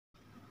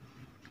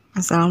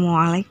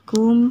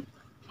Assalamualaikum.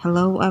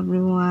 Hello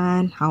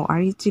everyone. How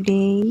are you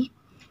today?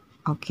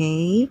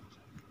 Okay.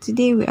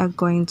 Today we are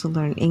going to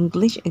learn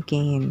English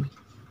again.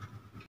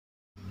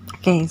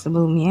 Oke,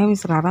 sebelumnya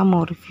Miss Rara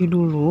mau review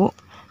dulu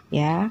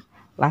ya.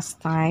 Last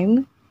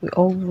time we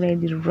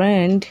already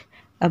learned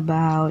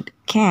about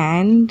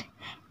can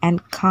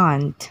and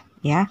can't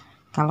ya.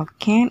 Kalau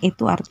can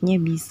itu artinya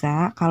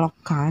bisa, kalau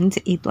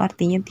can't itu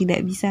artinya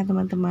tidak bisa,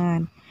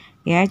 teman-teman.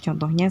 Ya,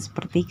 contohnya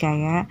seperti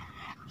kayak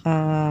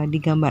di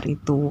gambar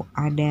itu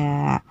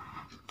ada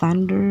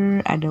thunder,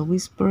 ada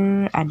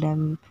whisper,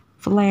 ada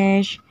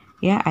flash,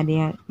 ya,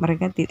 ada yang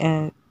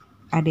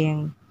ada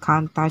yang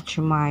can't touch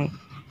my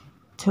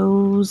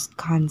toes,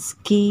 can't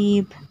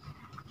skip,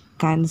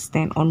 can't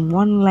stand on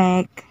one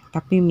leg,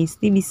 tapi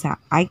mesti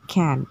bisa I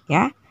can,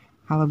 ya.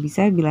 Kalau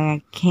bisa bilangnya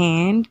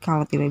can,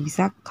 kalau tidak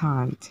bisa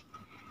can't.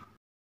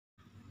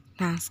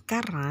 Nah,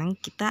 sekarang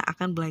kita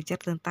akan belajar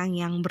tentang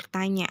yang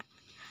bertanya.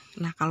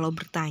 Nah, kalau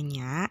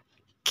bertanya,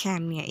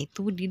 can-nya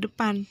itu di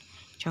depan.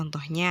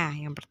 Contohnya,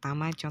 yang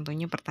pertama,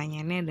 contohnya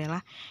pertanyaannya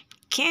adalah,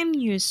 can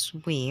you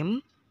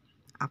swim?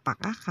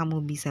 Apakah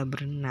kamu bisa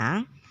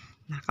berenang?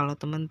 Nah, kalau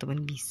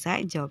teman-teman bisa,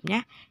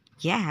 jawabnya,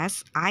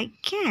 yes, I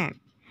can.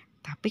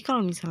 Tapi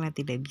kalau misalnya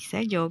tidak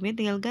bisa, jawabnya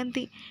tinggal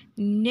ganti,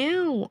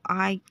 no,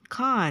 I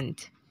can't.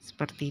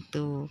 Seperti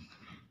itu.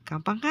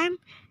 Gampang kan?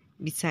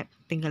 Bisa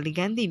tinggal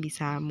diganti,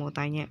 bisa mau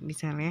tanya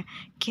misalnya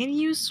can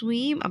you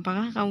swim,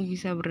 apakah kamu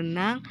bisa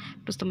berenang,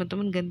 terus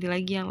teman-teman ganti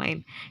lagi yang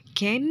lain,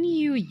 can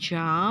you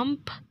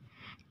jump,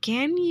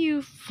 can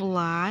you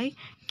fly,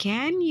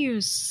 can you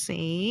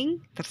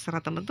sing, terserah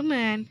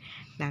teman-teman,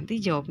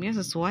 nanti jawabnya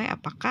sesuai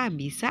apakah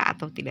bisa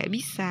atau tidak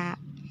bisa.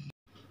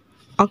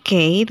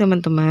 Oke,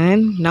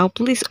 teman-teman, now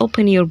please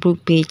open your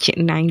book page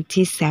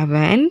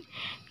 97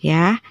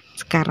 ya.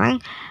 Sekarang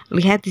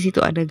lihat di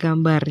situ ada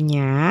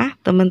gambarnya.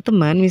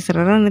 Teman-teman, Miss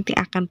Rara nanti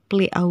akan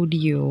play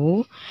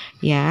audio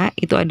ya.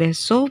 Itu ada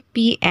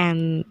Sophie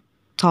and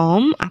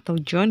Tom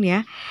atau John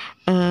ya.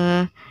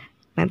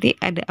 Nanti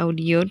ada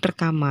audio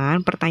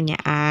rekaman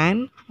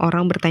pertanyaan,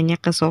 orang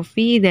bertanya ke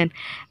Sophie dan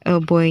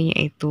boynya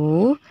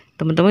itu.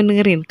 Teman-teman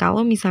dengerin,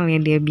 kalau misalnya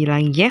dia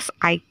bilang yes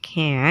I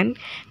can,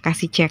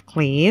 kasih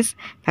checklist.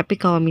 Tapi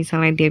kalau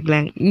misalnya dia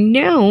bilang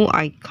no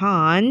I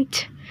can't,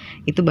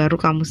 itu baru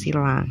kamu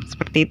silang.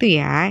 Seperti itu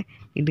ya.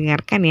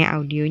 Didengarkan ya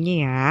audionya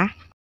ya.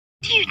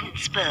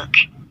 Student's Book,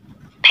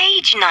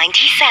 page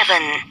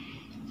 97.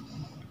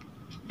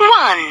 1.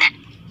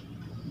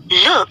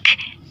 Look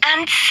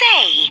and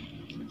say.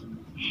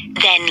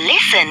 Then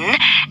listen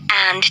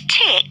and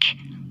tick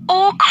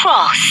or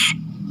cross.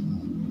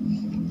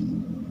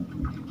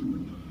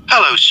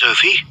 Hello,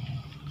 Sophie.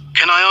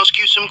 Can I ask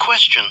you some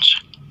questions?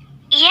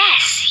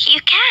 Yes, you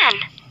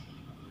can.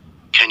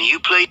 Can you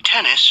play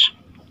tennis?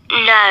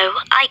 No,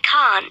 I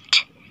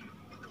can't.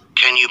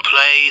 Can you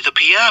play the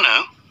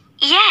piano?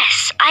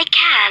 Yes, I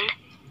can.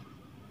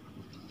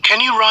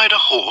 Can you ride a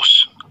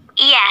horse?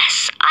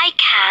 Yes, I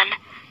can.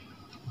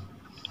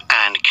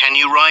 And can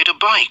you ride a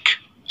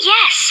bike?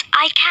 Yes,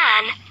 I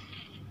can.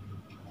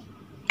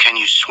 Can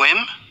you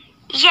swim?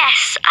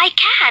 Yes, I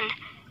can.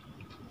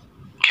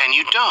 Can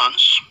you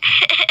dance?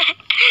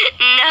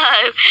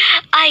 No,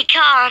 I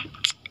can't.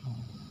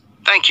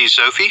 Thank you,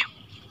 Sophie.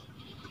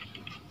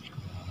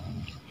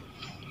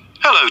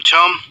 Hello,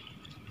 Tom.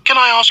 Can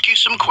I ask you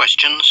some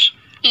questions?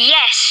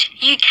 Yes,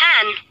 you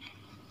can.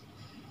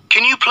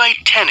 Can you play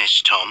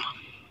tennis, Tom?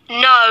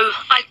 No,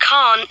 I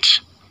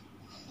can't.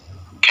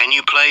 Can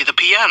you play the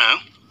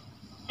piano?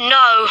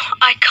 No,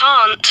 I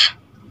can't.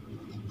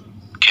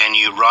 Can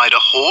you ride a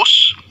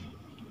horse?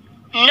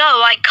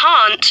 No, I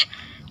can't.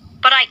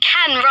 But I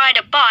can ride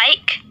a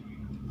bike.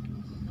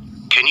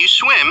 Can you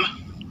swim?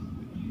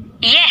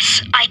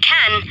 Yes, I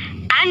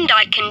can. And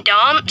I can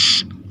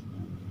dance.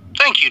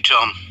 Thank you,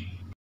 Tom.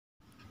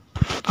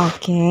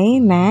 Okay,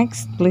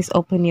 next, please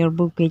open your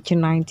book page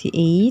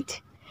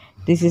 98.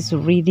 This is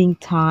reading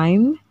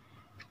time.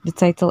 The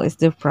title is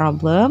The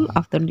Problem.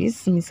 After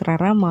this, Miss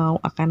Rara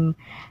akan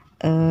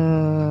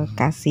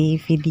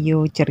kasih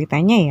video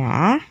ceritanya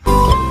ya.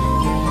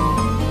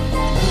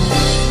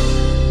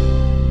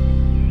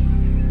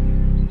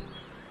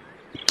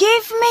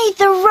 Give me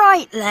the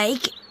right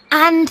leg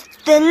and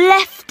the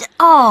left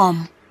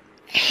arm.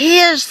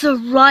 Here's the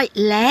right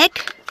leg.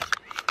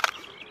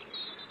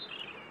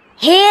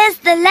 Here's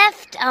the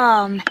left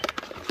arm.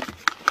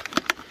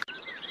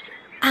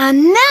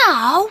 And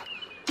now,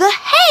 the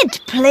head,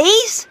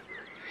 please.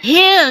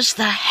 Here's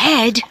the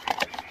head.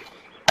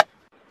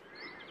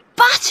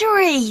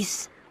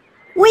 Batteries.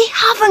 We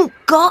haven't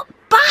got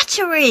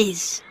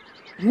batteries.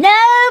 No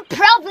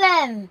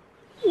problem.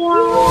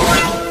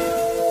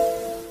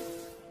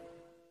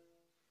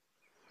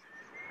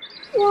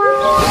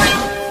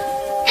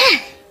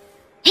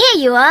 Here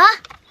you are.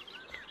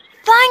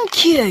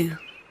 Thank you.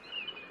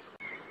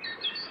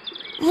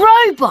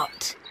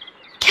 Robot,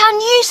 can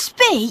you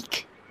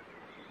speak?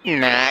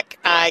 Knack,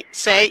 I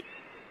say.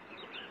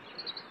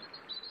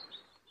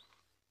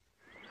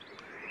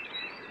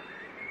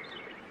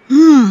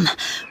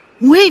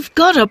 We've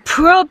got a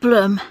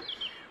problem.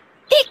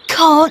 It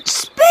can't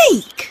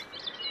speak.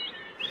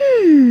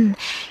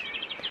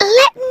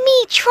 Let me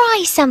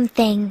try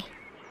something.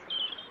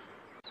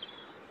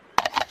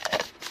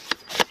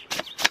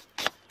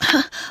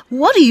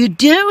 What are you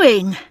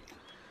doing?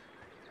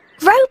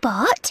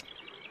 Robot,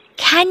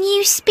 can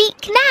you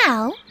speak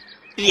now?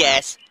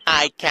 Yes,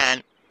 I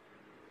can.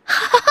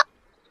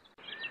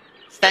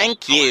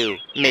 Thank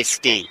you,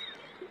 Misty.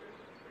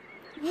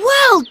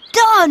 Well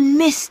done,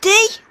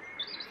 Misty.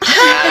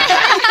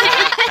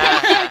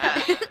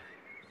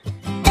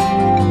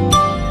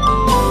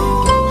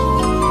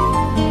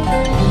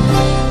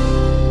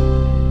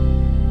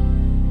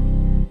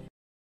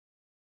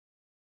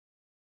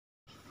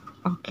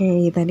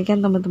 Oke, tadi kan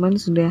teman-teman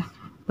sudah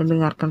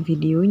mendengarkan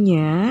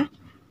videonya.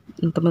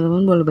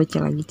 Teman-teman boleh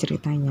baca lagi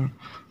ceritanya.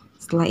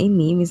 Setelah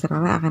ini, Miss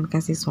Rara akan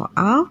kasih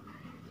soal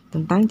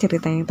tentang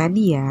cerita yang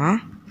tadi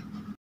ya.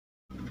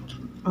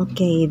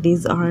 Oke,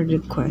 these are the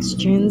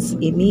questions.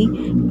 Ini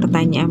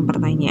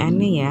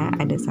pertanyaan-pertanyaannya ya.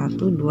 Ada 1,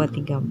 2,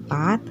 3,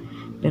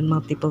 4 dan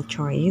multiple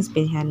choice,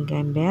 pilihan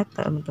ganda.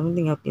 Teman-teman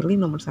tinggal pilih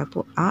nomor 1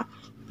 A,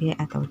 B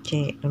atau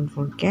C. Don't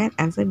forget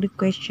answer the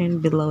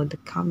question below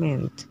the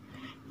comment.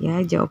 Ya,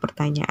 jawab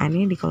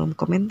pertanyaannya di kolom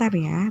komentar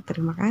ya.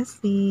 Terima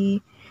kasih.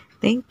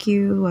 Thank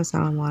you.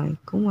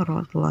 Wassalamualaikum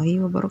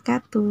warahmatullahi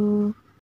wabarakatuh.